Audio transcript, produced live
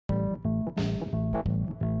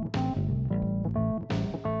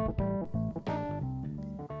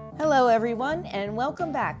Hello everyone, and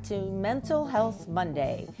welcome back to Mental Health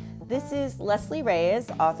Monday. This is Leslie Reyes,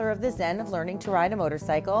 author of The Zen of Learning to Ride a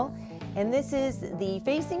Motorcycle, and this is the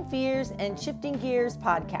Facing Fears and Shifting Gears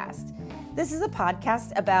podcast. This is a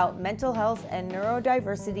podcast about mental health and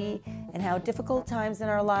neurodiversity and how difficult times in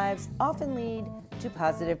our lives often lead to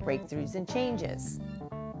positive breakthroughs and changes.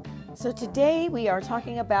 So today we are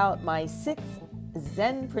talking about my sixth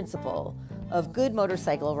Zen principle of good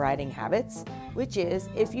motorcycle riding habits, which is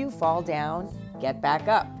if you fall down, get back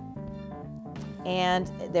up.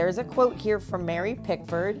 And there's a quote here from Mary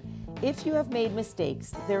Pickford: if you have made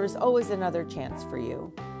mistakes, there is always another chance for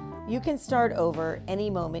you. You can start over any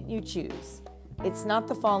moment you choose. It's not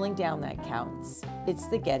the falling down that counts, it's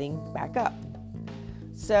the getting back up.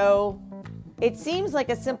 So it seems like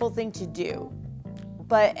a simple thing to do,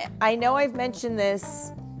 but I know I've mentioned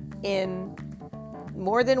this in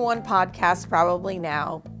more than one podcast probably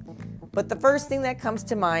now, but the first thing that comes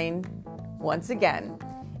to mind, once again,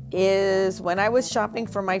 is when I was shopping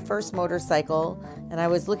for my first motorcycle and I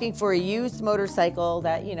was looking for a used motorcycle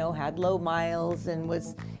that, had low miles and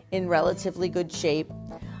was in relatively good shape.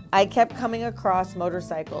 I kept coming across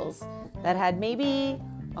motorcycles that had maybe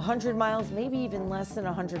 100 miles, maybe even less than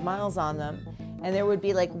 100 miles on them. And there would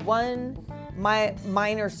be like one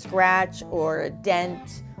minor scratch or a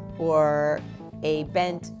dent or a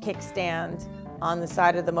bent kickstand on the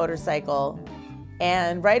side of the motorcycle.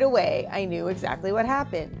 And right away, I knew exactly what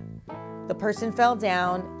happened. The person fell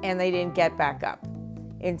down and they didn't get back up.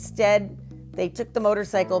 Instead, they took the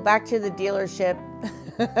motorcycle back to the dealership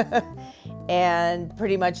and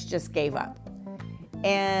pretty much just gave up.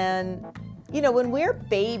 And, when we're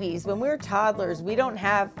babies, when we're toddlers, we don't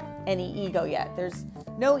have any ego yet. There's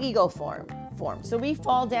no ego form. So we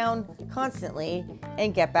fall down constantly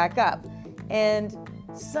and get back up. And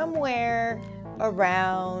somewhere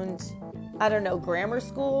around, grammar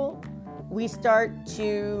school, we start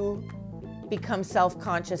to become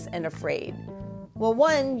self-conscious and afraid. Well,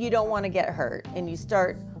 one, you don't want to get hurt, and you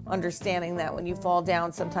start understanding that when you fall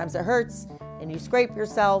down, sometimes it hurts and you scrape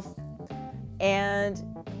yourself. And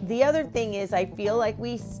the other thing is, I feel like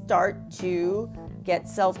we start to get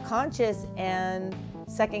self-conscious and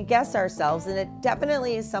second guess ourselves, and it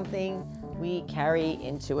definitely is something we carry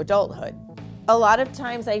into adulthood. A lot of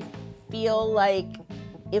times I feel like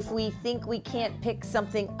if we think we can't pick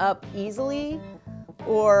something up easily,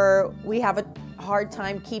 or we have a hard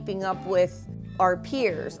time keeping up with our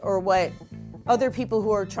peers or what other people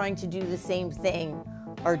who are trying to do the same thing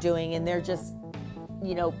are doing, and they're just,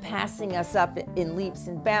 passing us up in leaps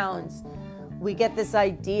and bounds, we get this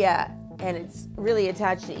idea, and it's really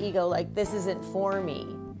attached to ego, like this isn't for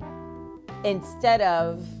me, instead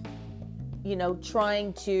of,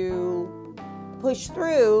 trying to push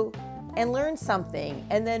through and learn something,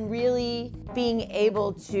 and then really being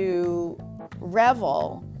able to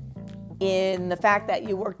revel in the fact that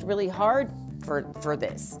you worked really hard for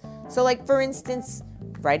this. So like, for instance,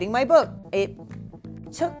 writing my book, it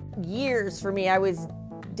took years for me. I was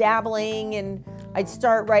dabbling and I'd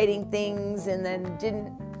start writing things and then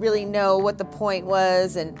didn't really know what the point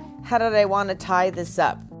was and how did I want to tie this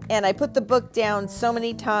up. And I put the book down so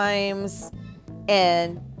many times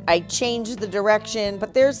and I changed the direction,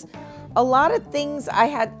 but there's a lot of things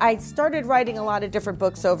I started writing a lot of different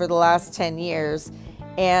books over the last 10 years,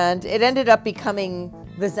 and it ended up becoming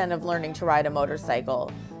The Zen of Learning to Ride a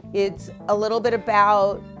Motorcycle. It's a little bit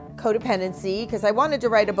about codependency, because I wanted to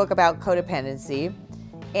write a book about codependency,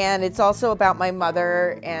 and it's also about my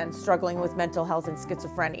mother and struggling with mental health and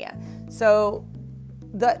schizophrenia. So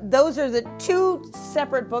those are the two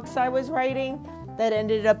separate books I was writing that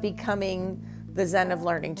ended up becoming The Zen of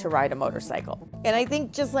Learning to Ride a Motorcycle. And I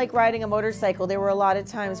think just like riding a motorcycle, there were a lot of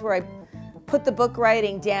times where I put the book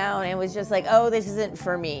writing down and was just like, oh, this isn't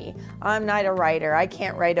for me. I'm not a writer. I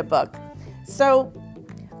can't write a book. So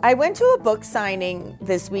I went to a book signing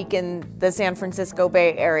this week in the San Francisco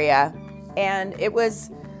Bay Area, and it was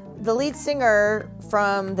the lead singer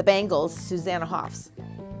from the Bangles, Susanna Hoffs.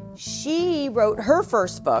 She wrote her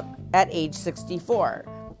first book at age 64.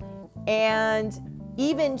 And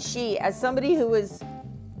even she, as somebody who was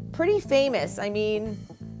pretty famous,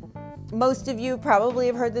 most of you probably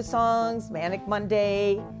have heard the songs Manic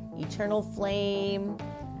Monday, Eternal Flame,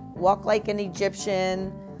 Walk Like an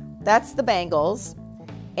Egyptian. That's the Bangles.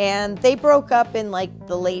 And they broke up in like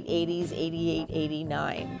the late 80s, 88,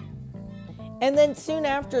 89. And then soon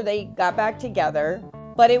after they got back together,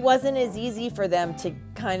 but it wasn't as easy for them to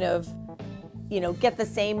kind of, get the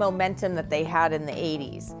same momentum that they had in the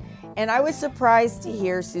 80s. And I was surprised to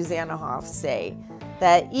hear Susanna Hoffs say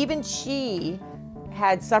that even she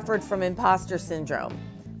had suffered from imposter syndrome,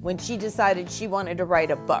 when she decided she wanted to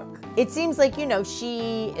write a book. It seems like,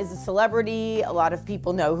 she is a celebrity. A lot of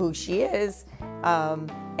people know who she is.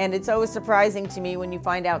 And it's always surprising to me when you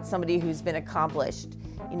find out somebody who's been accomplished.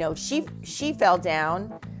 She fell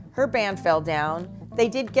down, her band fell down. They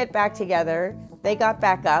did get back together. They got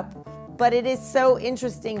back up. But it is so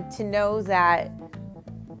interesting to know that,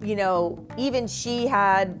 even she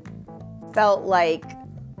had felt like,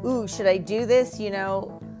 ooh, should I do this?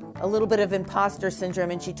 A little bit of imposter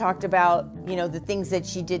syndrome. And she talked about, the things that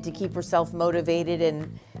she did to keep herself motivated.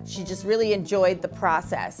 And she just really enjoyed the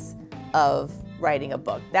process of writing a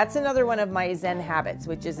book. That's another one of my Zen habits,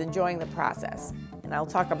 which is enjoying the process. And I'll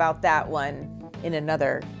talk about that one in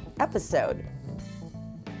another episode.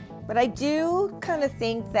 But I do kind of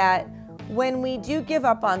think that when we do give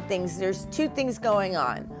up on things, there's two things going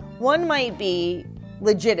on. One might be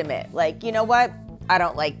legitimate, like, you know what? I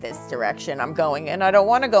don't like this direction I'm going in. I don't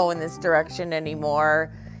want to go in this direction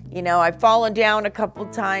anymore. I've fallen down a couple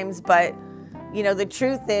times, but, the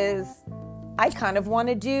truth is, I kind of want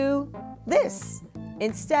to do this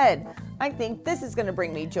instead. I think this is going to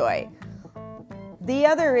bring me joy. The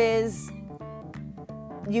other is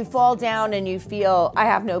you fall down and you feel, I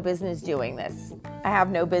have no business doing this. I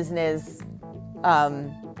have no business,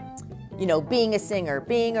 being a singer,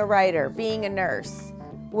 being a writer, being a nurse,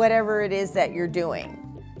 whatever it is that you're doing.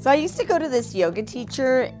 So I used to go to this yoga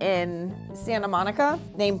teacher in Santa Monica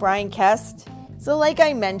named Brian Kest. So like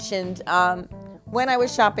I mentioned, when I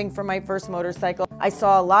was shopping for my first motorcycle, I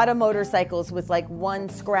saw a lot of motorcycles with like one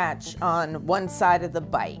scratch on one side of the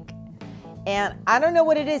bike. And I don't know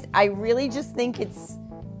what it is. I really just think it's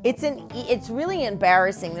really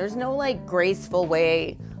embarrassing. There's no like graceful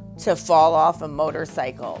way to fall off a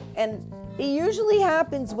motorcycle. And it usually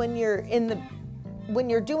happens when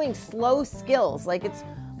you're doing slow skills. Like it's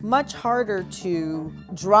much harder to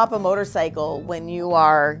drop a motorcycle when you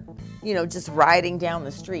are, just riding down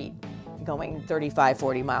the street going 35,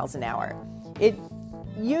 40 miles an hour. It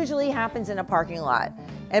usually happens in a parking lot.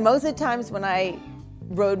 And most of the times when I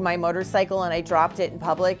rode my motorcycle and I dropped it in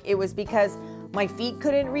public, it was because my feet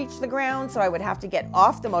couldn't reach the ground, so I would have to get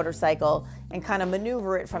off the motorcycle and kind of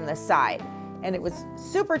maneuver it from the side. And it was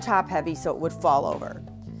super top heavy, so it would fall over.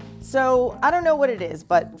 So I don't know what it is,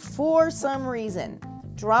 but for some reason,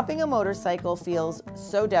 dropping a motorcycle feels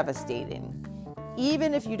so devastating,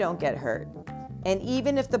 even if you don't get hurt, and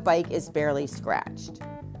even if the bike is barely scratched.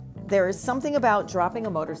 There is something about dropping a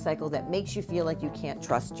motorcycle that makes you feel like you can't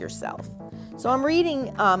trust yourself. So I'm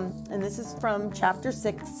reading, and this is from chapter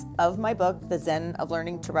 6 of my book, The Zen of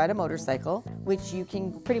Learning to Ride a Motorcycle, which you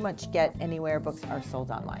can pretty much get anywhere books are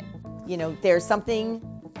sold online. There's something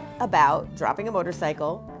about dropping a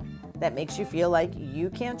motorcycle that makes you feel like you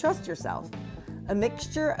can't trust yourself. A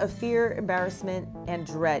mixture of fear, embarrassment, and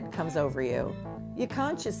dread comes over you. You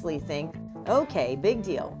consciously think, okay, big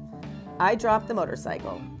deal. I dropped the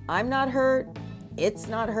motorcycle. I'm not hurt. It's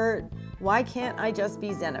not hurt. Why can't I just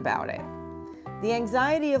be Zen about it? The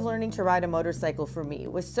anxiety of learning to ride a motorcycle for me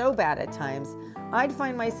was so bad at times, I'd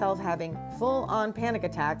find myself having full-on panic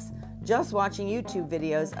attacks just watching YouTube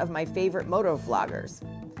videos of my favorite moto vloggers.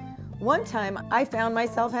 One time, I found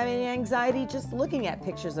myself having anxiety just looking at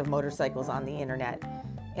pictures of motorcycles on the internet.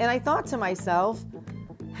 And I thought to myself,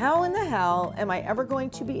 how in the hell am I ever going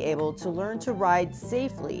to be able to learn to ride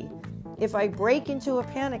safely if I break into a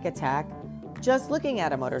panic attack just looking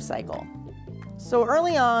at a motorcycle? So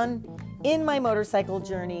early on in my motorcycle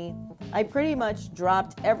journey, I pretty much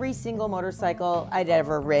dropped every single motorcycle I'd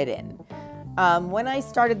ever ridden. When I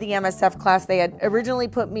started the MSF class, they had originally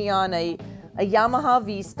put me on a Yamaha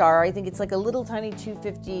V-Star. I think it's like a little tiny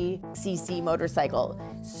 250cc motorcycle.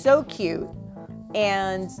 So cute.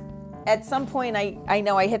 And at some point, I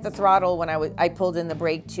know I hit the throttle when I pulled in the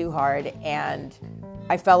brake too hard and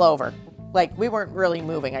I fell over. Like, we weren't really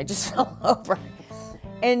moving. I just fell over.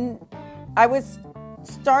 And I was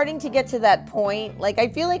starting to get to that point. Like, I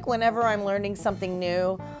feel like whenever I'm learning something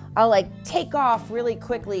new, I'll like take off really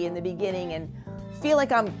quickly in the beginning and feel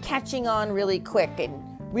like I'm catching on really quick and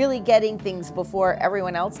really getting things before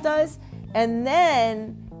everyone else does. And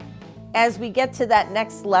then as we get to that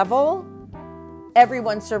next level,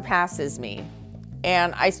 everyone surpasses me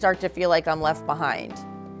and I start to feel like I'm left behind.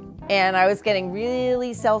 And I was getting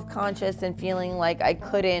really self-conscious and feeling like I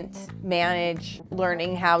couldn't manage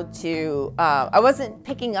learning how to, I wasn't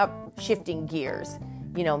picking up shifting gears,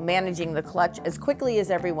 managing the clutch as quickly as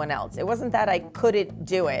everyone else. It wasn't that I couldn't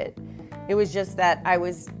do it. It was just that I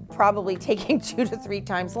was probably taking 2 to 3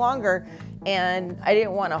 times longer and I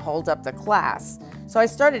didn't want to hold up the class. So I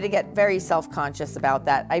started to get very self-conscious about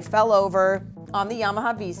that. I fell over on the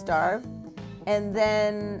Yamaha V-Star And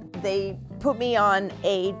then they put me on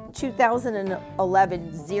a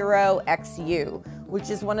 2011 Zero XU, which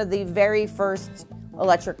is one of the very first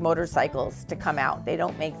electric motorcycles to come out. They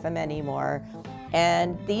don't make them anymore.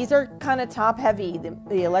 And these are kind of top heavy.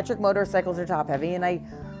 The electric motorcycles are top heavy, and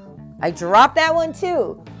I dropped that one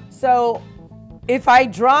too. So if I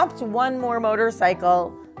dropped one more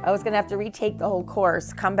motorcycle, I was gonna have to retake the whole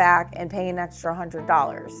course, come back and pay an extra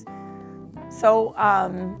 $100. So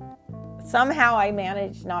somehow I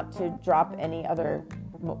managed not to drop any other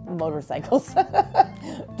motorcycles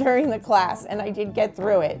during the class, and I did get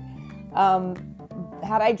through it.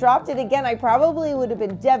 Had I dropped it again, I probably would have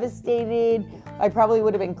been devastated. I probably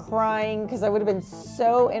would have been crying because I would have been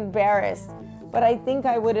so embarrassed. But I think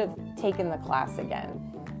I would have taken the class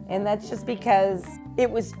again. And that's just because it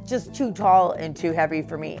was just too tall and too heavy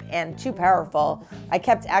for me and too powerful. I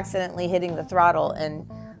kept accidentally hitting the throttle, and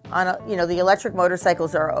the electric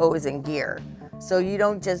motorcycles are always in gear. So you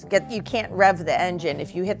don't just you can't rev the engine.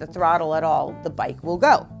 If you hit the throttle at all, the bike will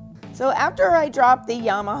go. So after I dropped the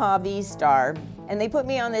Yamaha V-Star and they put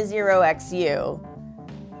me on the Zero XU,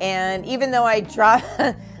 and even though I dropped,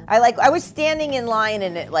 I was standing in line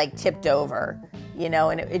and it like tipped over,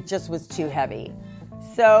 and it just was too heavy.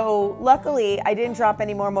 So luckily I didn't drop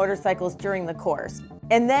any more motorcycles during the course.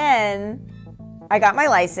 And then I got my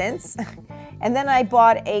license and then I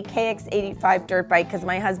bought a KX85 dirt bike because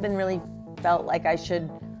my husband really felt like I should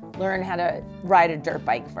learn how to ride a dirt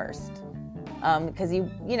bike first. Because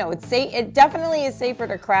it's safe. It definitely is safer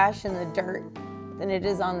to crash in the dirt than it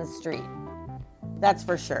is on the street. That's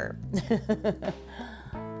for sure.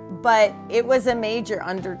 But it was a major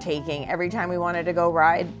undertaking every time we wanted to go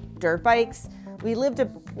ride dirt bikes. We lived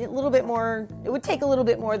a little bit more, it would take a little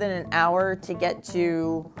bit more than an hour to get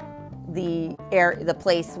to the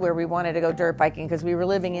place where we wanted to go dirt biking because we were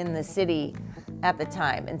living in the city at the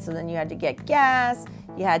time. And so then you had to get gas,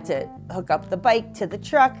 you had to hook up the bike to the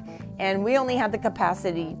truck, and we only had the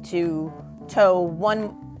capacity to tow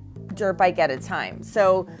one dirt bike at a time.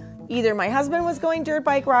 So either my husband was going dirt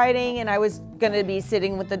bike riding and I was going to be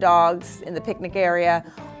sitting with the dogs in the picnic area,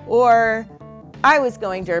 or I was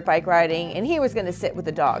going dirt bike riding and he was going to sit with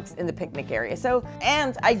the dogs in the picnic area. So,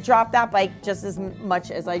 and I dropped that bike just as much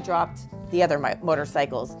as I dropped the other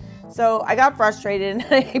motorcycles. So I got frustrated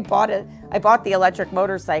and I bought the electric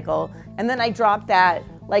motorcycle, and then I dropped that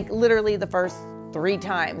like literally the first 3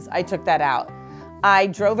 times I took that out. I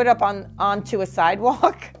drove it up onto a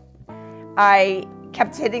sidewalk. I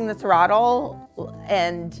kept hitting the throttle,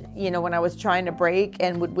 and when I was trying to brake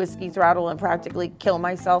and would whiskey throttle and practically kill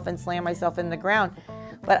myself and slam myself in the ground.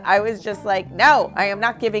 But I was just like, no, I am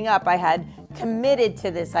not giving up. I had committed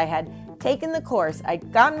to this. I had taken the course.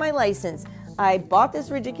 I'd gotten my license. I bought this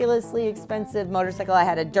ridiculously expensive motorcycle. I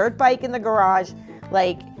had a dirt bike in the garage.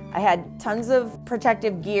 Like, I had tons of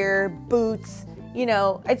protective gear, boots.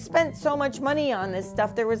 I'd spent so much money on this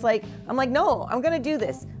stuff. I'm like, no, I'm gonna do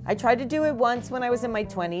this. I tried to do it once when I was in my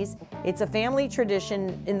 20s. It's a family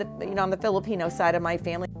tradition on the Filipino side of my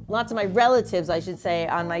family. Lots of my relatives, I should say,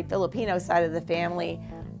 on my Filipino side of the family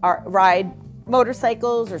ride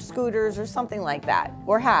motorcycles or scooters or something like that,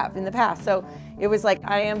 or have in the past. So it was like,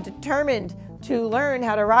 I am determined to learn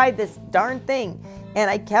how to ride this darn thing. And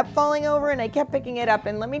I kept falling over and I kept picking it up.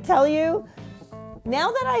 And let me tell you,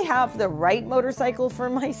 now that I have the right motorcycle for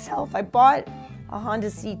myself, I bought a Honda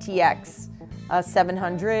CTX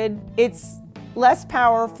 700. It's less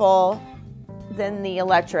powerful than the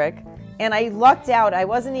electric, and I lucked out. I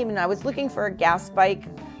was looking for a gas bike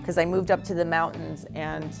because I moved up to the mountains,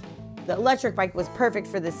 and the electric bike was perfect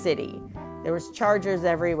for the city. There was chargers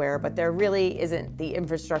everywhere, but there really isn't the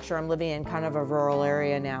infrastructure. I'm living in kind of a rural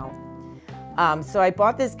area now. So I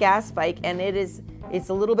bought this gas bike, and it's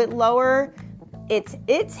a little bit lower.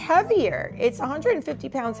 It's heavier. It's 150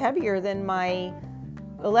 pounds heavier than my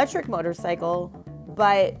electric motorcycle,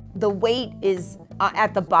 but the weight is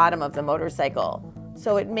at the bottom of the motorcycle.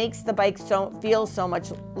 So it makes the bike feel so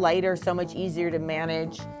much lighter, so much easier to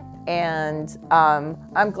manage. And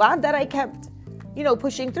I'm glad that I kept,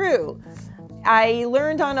 pushing through. I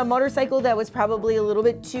learned on a motorcycle that was probably a little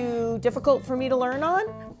bit too difficult for me to learn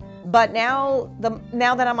on. But now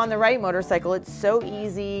that I'm on the right motorcycle, it's so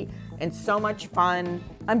easy and so much fun.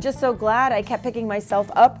 I'm just so glad I kept picking myself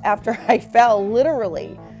up after I fell,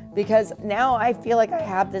 literally, because now I feel like I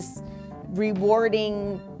have this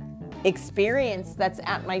rewarding experience that's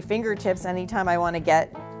at my fingertips anytime I want to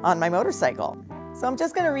get on my motorcycle. So I'm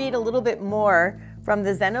just going to read a little bit more from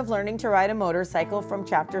the Zen of Learning to Ride a Motorcycle from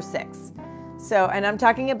chapter 6. And I'm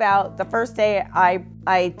talking about the first day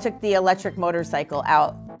I took the electric motorcycle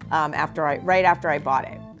out right after I bought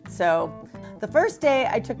it. So The first day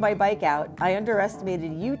I took my bike out, I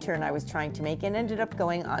underestimated a U-turn I was trying to make and ended up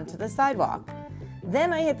going onto the sidewalk.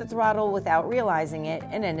 Then I hit the throttle without realizing it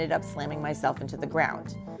and ended up slamming myself into the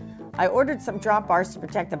ground. I ordered some drop bars to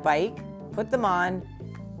protect the bike, put them on,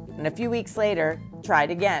 and a few weeks later,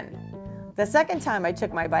 tried again. The second time I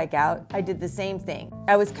took my bike out, I did the same thing.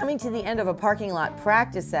 I was coming to the end of a parking lot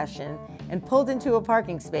practice session and pulled into a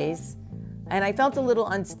parking space, and I felt a little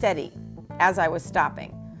unsteady as I was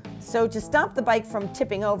stopping. So to stop the bike from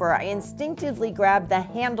tipping over, I instinctively grabbed the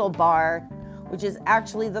handlebar, which is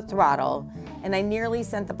actually the throttle, and I nearly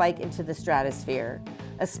sent the bike into the stratosphere.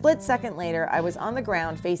 A split second later, I was on the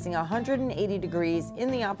ground facing 180 degrees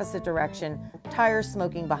in the opposite direction, tires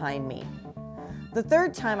smoking behind me. The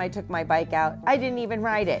third time I took my bike out, I didn't even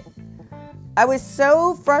ride it. I was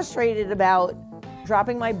so frustrated about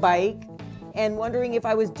dropping my bike and wondering if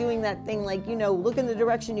I was doing that thing like, look in the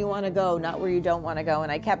direction you want to go, not where you don't want to go.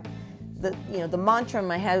 And I kept, the mantra in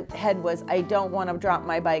my head was, I don't want to drop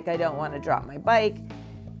my bike, I don't want to drop my bike,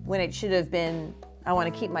 when it should have been, I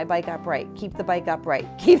want to keep my bike upright, keep the bike upright.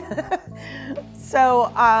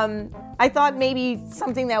 So I thought maybe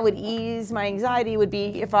something that would ease my anxiety would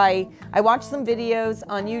be if I watched some videos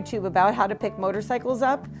on YouTube about how to pick motorcycles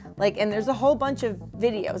up. And there's a whole bunch of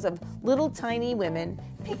videos of little tiny women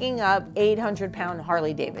picking up 800-pound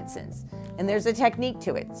Harley Davidsons. And there's a technique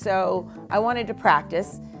to it. So I wanted to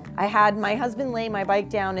practice. I had my husband lay my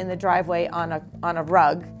bike down in the driveway on a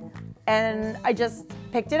rug, and I just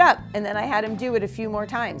picked it up. And then I had him do it a few more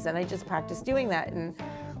times, and I just practiced doing that. And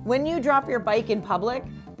when you drop your bike in public,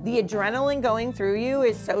 the adrenaline going through you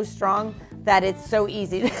is so strong that it's so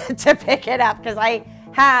easy to pick it up, because I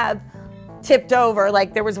have tipped over.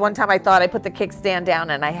 There was one time I thought I put the kickstand down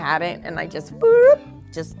and I hadn't, and I just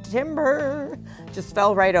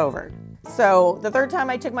fell right over. So the third time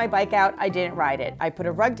I took my bike out, I didn't ride it. I put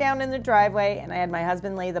a rug down in the driveway and I had my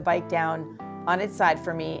husband lay the bike down on its side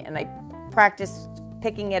for me, and I practiced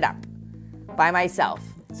picking it up by myself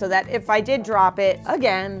so that if I did drop it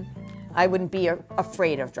again, I wouldn't be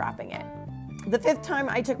afraid of dropping it. The fifth time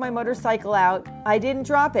I took my motorcycle out, I didn't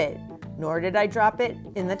drop it, nor did I drop it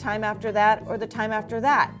in the time after that or the time after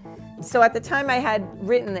that. So at the time I had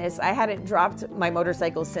written this, I hadn't dropped my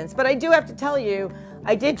motorcycle since, but I do have to tell you,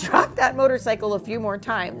 I did drop that motorcycle a few more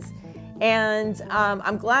times. And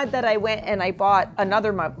I'm glad that I went and I bought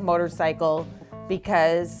another motorcycle,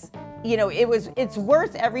 because it's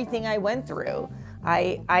worth everything I went through.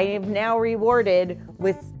 I am now rewarded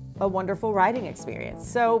with a wonderful riding experience.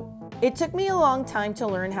 So it took me a long time to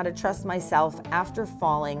learn how to trust myself after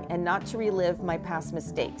falling and not to relive my past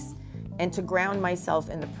mistakes, and to ground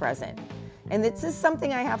myself in the present. And this is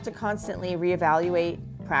something I have to constantly reevaluate,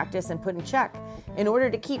 practice, and put in check in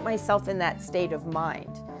order to keep myself in that state of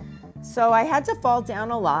mind. So I had to fall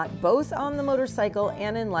down a lot, both on the motorcycle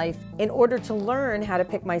and in life, in order to learn how to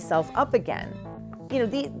pick myself up again.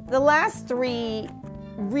 The last three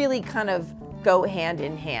really kind of go hand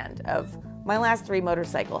in hand of my last three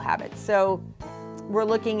motorcycle habits. So we're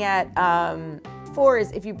looking at 4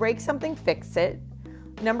 is if you break something, fix it.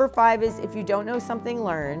 Number 5 is if you don't know something,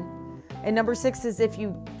 learn. And number 6 is if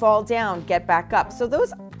you fall down, get back up. So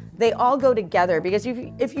they all go together, because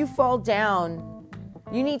if you fall down,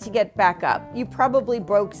 you need to get back up. You probably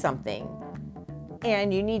broke something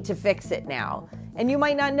and you need to fix it now. And you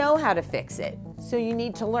might not know how to fix it, so you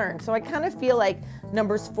need to learn. So I kind of feel like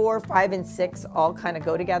numbers 4, 5, and 6 all kind of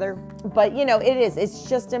go together. But it's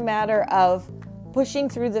just a matter of pushing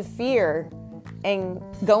through the fear and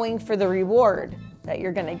going for the reward that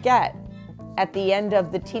you're going to get at the end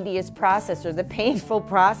of the tedious process, or the painful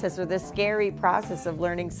process, or the scary process of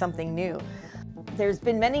learning something new. There's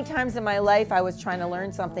been many times in my life I was trying to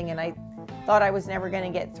learn something and I thought I was never going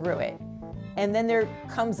to get through it. And then there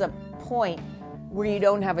comes a point where you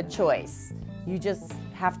don't have a choice. You just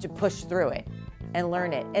have to push through it and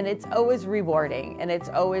learn it. And it's always rewarding. And it's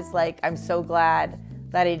always like, I'm so glad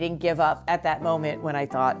that I didn't give up at that moment when I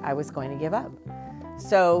thought I was going to give up.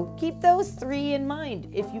 So keep those 3 in mind.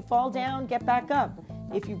 If you fall down, get back up.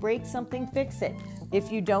 If you break something, fix it.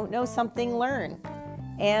 If you don't know something, learn.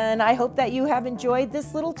 And I hope that you have enjoyed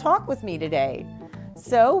this little talk with me today.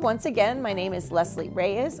 So once again, my name is Leslie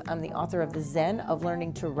Reyes. I'm the author of The Zen of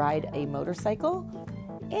Learning to Ride a Motorcycle.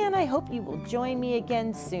 And I hope you will join me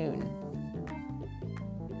again soon.